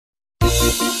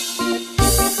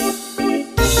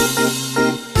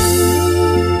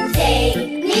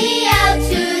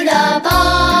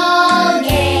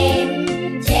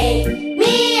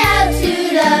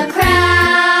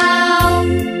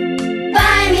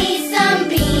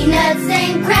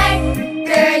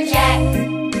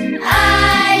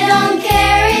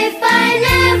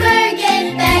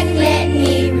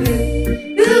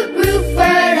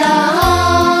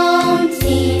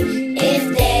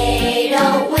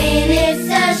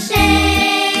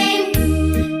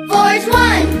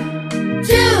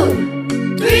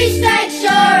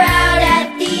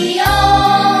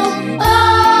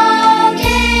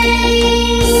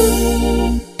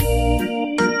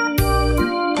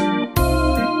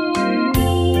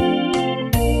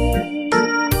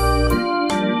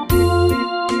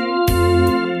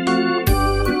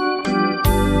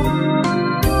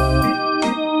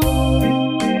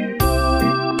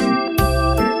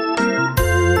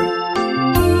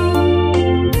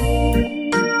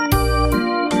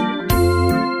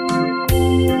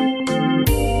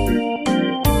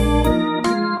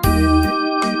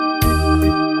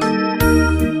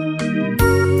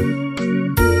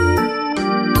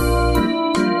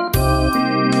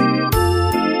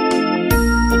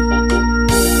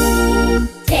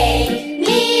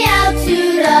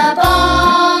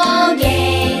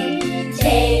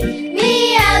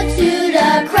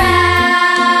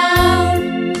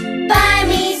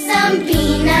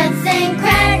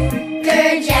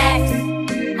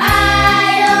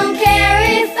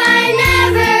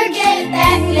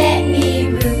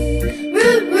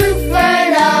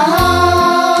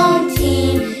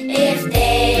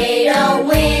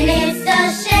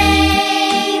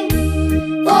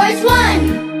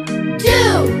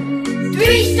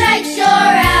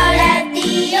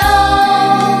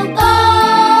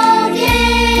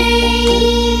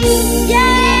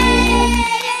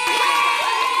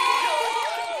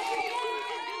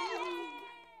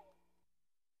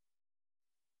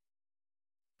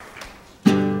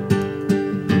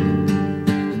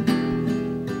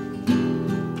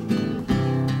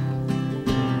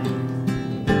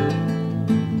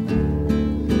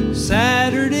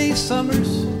Saturday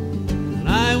summers, when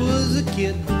I was a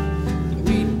kid,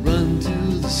 we'd run to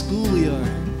the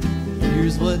schoolyard.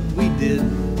 Here's what we did.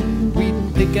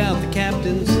 We'd pick out the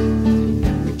captains,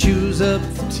 we'd choose up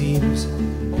the teams.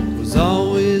 It was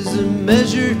always a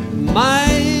measure of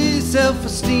my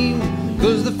self-esteem,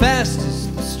 'cause the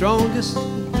fastest, the strongest,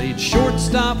 they'd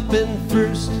shortstop and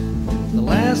first. The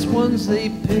last ones they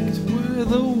picked were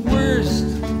the worst.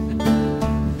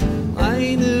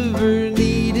 I never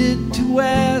needed to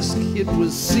ask, it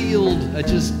was sealed. I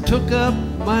just took up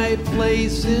my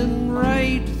place in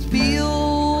right field,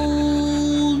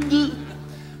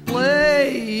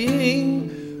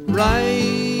 playing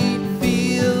right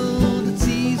field. It's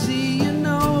easy, you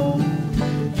know.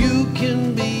 You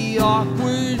can be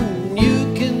awkward and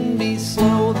you can be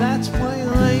slow. That's why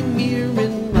I'm here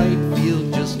in right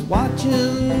field, just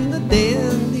watching the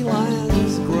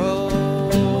dandelions grow.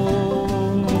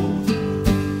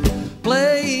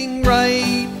 Playing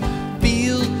right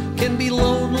field can be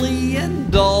lonely and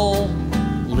dull.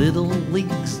 Little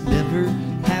leagues never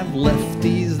have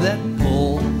lefties that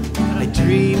pull. I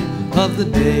dream of the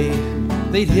day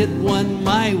they'd hit one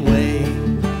my way.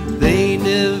 They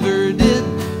never did,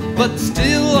 but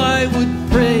still I would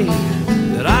pray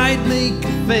that I'd make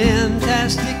a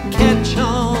fantastic catch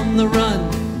on the run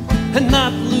and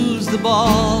not lose the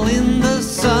ball in the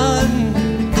sun.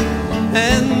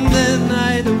 And then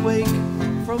I'd awake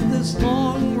from this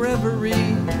long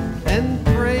reverie and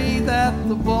pray that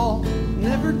the ball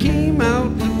never came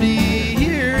out to me.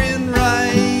 Here in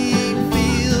right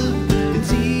field,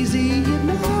 it's easy, you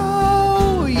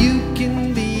know. You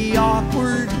can be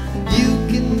awkward, you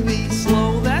can be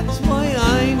slow. That's why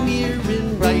I'm here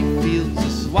in right field,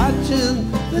 just watching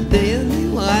the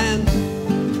dandelions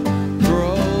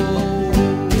grow.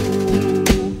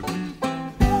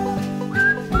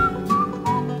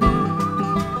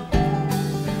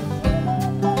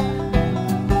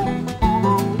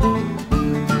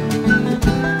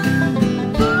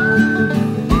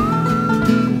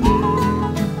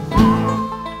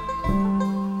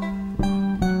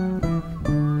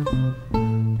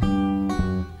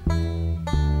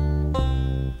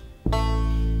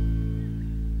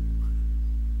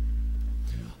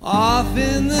 Off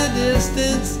in the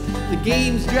distance, the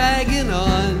game's dragging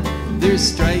on. There's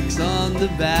strikes on the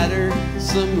batter,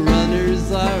 some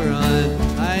runners are on.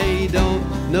 I don't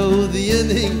know the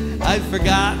inning, I've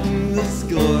forgotten the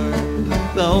score.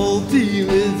 The whole team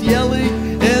is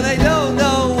yelling, and I don't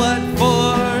know what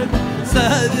for.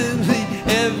 Suddenly,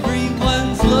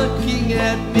 everyone's looking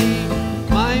at me.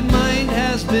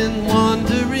 been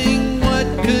wondering what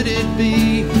could it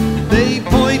be. They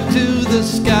point to the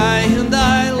sky and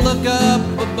I look up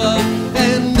above,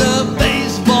 and a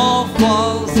baseball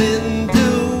falls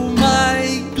into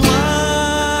my glove.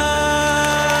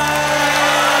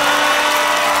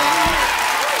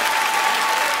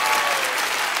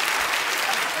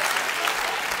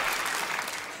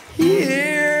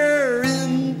 Here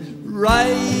in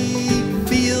right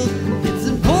field, it's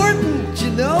important,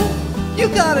 you know. You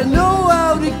gotta know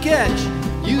how to catch,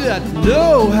 you got to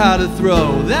know how to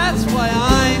throw. That's why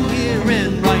I'm here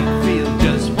in right field,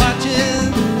 just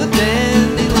watching the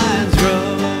dandelions grow.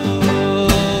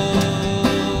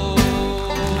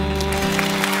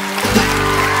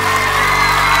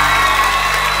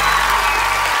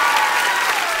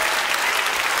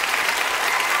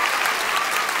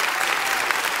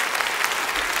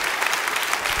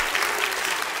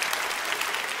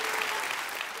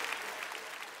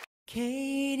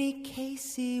 Katie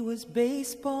Casey was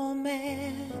baseball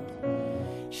mad.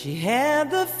 She had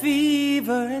the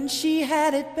fever and she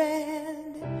had it bad.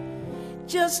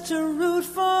 Just to root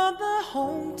for the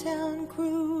hometown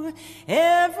crew,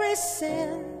 every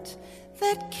cent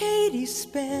that Katie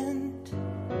spent.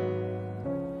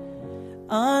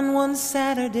 On one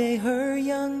Saturday, her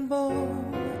young beau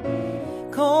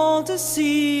called to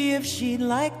see if she'd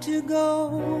like to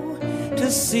go to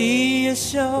see a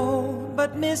show,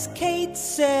 but Miss Kate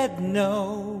said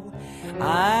no.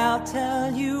 I'll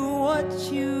tell you what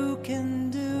you can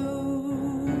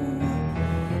do.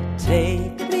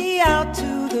 Take me out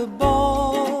to the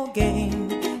ball game,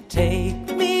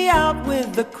 take me out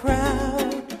with the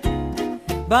crowd,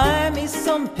 buy me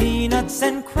some peanuts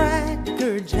and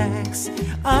Cracker Jacks.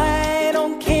 I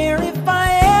don't care if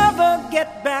I ever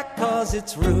get back, 'cause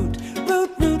it's root,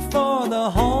 root, root for the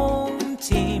home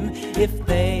team. If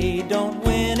they don't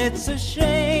win, it's a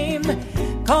shame,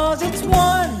 'cause it's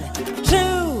 1,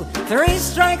 2, 3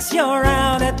 strikes, you're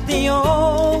out at the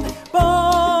old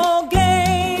ball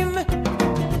game.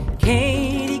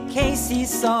 Katie Casey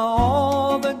saw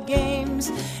all the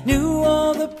games, knew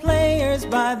all the players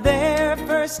by their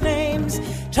first names,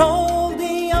 told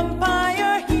the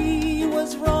umpire he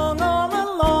was wrong all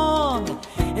along,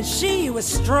 and she was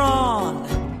strong.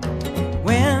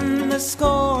 When the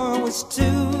score was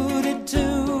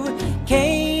 2-2,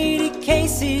 Katie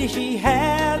Casey, she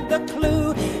had the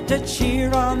clue to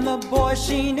cheer on the boy.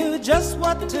 She knew just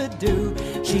what to do.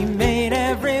 She made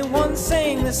everyone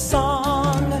sing the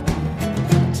song.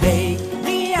 Take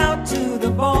me out to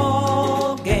the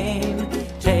ball game,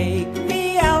 take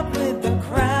me out with the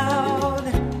crowd,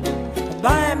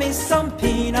 buy me some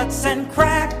peanuts and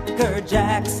Cracker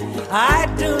Jacks. I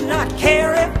do not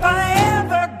care if I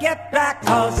ever get back,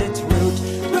 'cause it's root,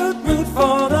 root, root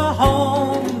for the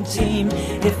home team.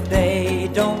 If they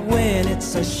don't win,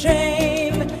 it's a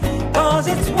shame, 'cause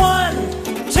it's 1,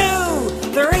 2,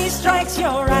 3 strikes,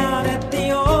 you're out at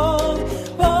the old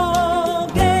ball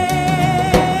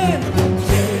game.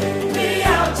 Take me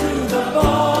out to the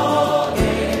ball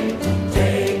game,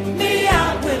 take me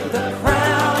out with the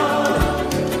crowd,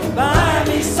 buy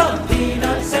me some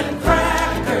peanuts and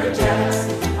Cracker Jacks.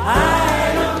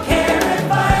 I don't care if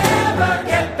I ever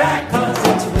get back, 'cause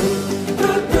it's root,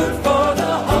 root, root for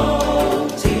the home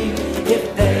team. If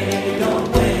they don't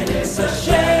win, it's a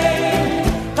shame,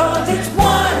 'cause it's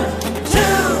 1,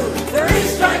 2, 3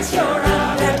 strikes, you're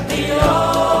out at the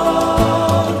old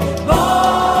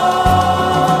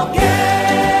ball game.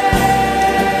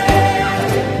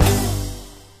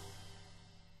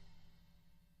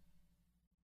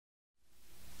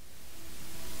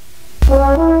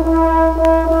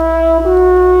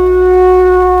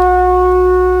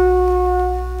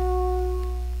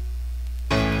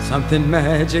 Something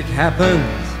magic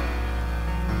happens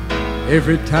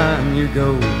every time you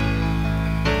go.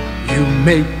 You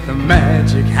make the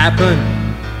magic happen,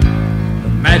 the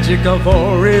magic of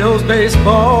Orioles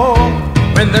baseball.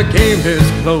 When the game is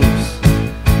close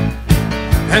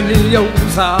and the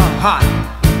O's are hot,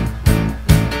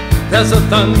 there's a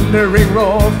thundering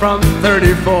roar from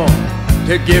 34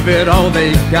 to give it all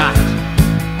they got.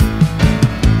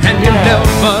 And you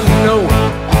never know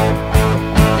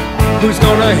who's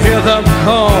gonna hear the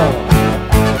call.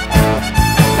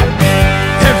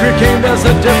 Every game there's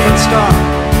a different star.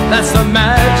 That's the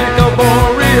magic of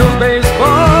Orioles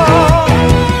baseball.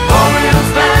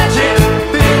 Orioles magic,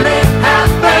 feel it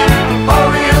happen.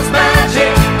 Orioles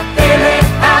magic, feel it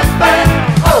happen.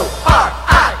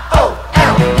 O-R-I-O-L-E-S.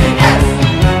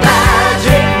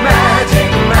 Magic, magic,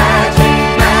 magic,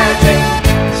 magic.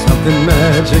 Something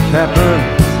magic happens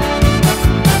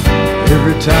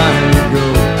every time you go.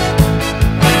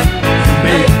 You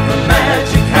make the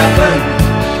magic happen.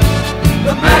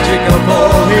 The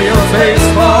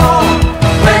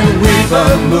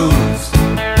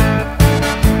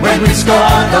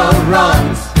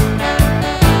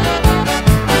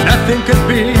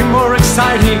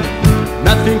exciting,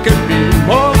 nothing could be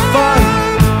more fun.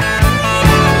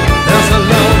 There's a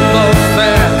love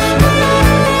affair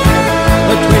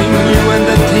between you and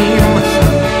the team.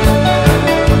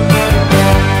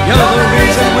 You're the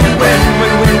reason we win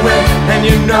when we win, and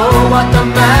you know what the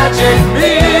magic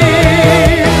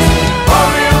means.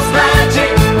 Orioles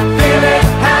magic, feel it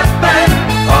happen.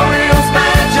 Orioles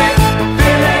magic,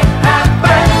 feel it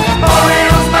happen.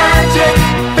 Orioles magic,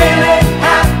 feel it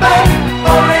happen.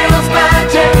 Orioles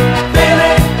magic, feel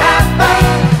it happen.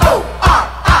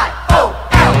 O-R-I-O-L-E-S.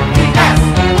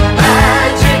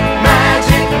 Magic,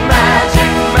 magic,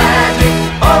 magic, magic.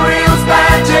 Orioles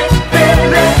magic,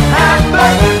 feel it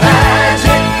happen.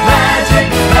 Magic, magic,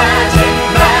 magic,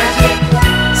 magic.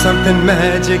 Something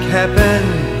magic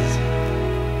happened.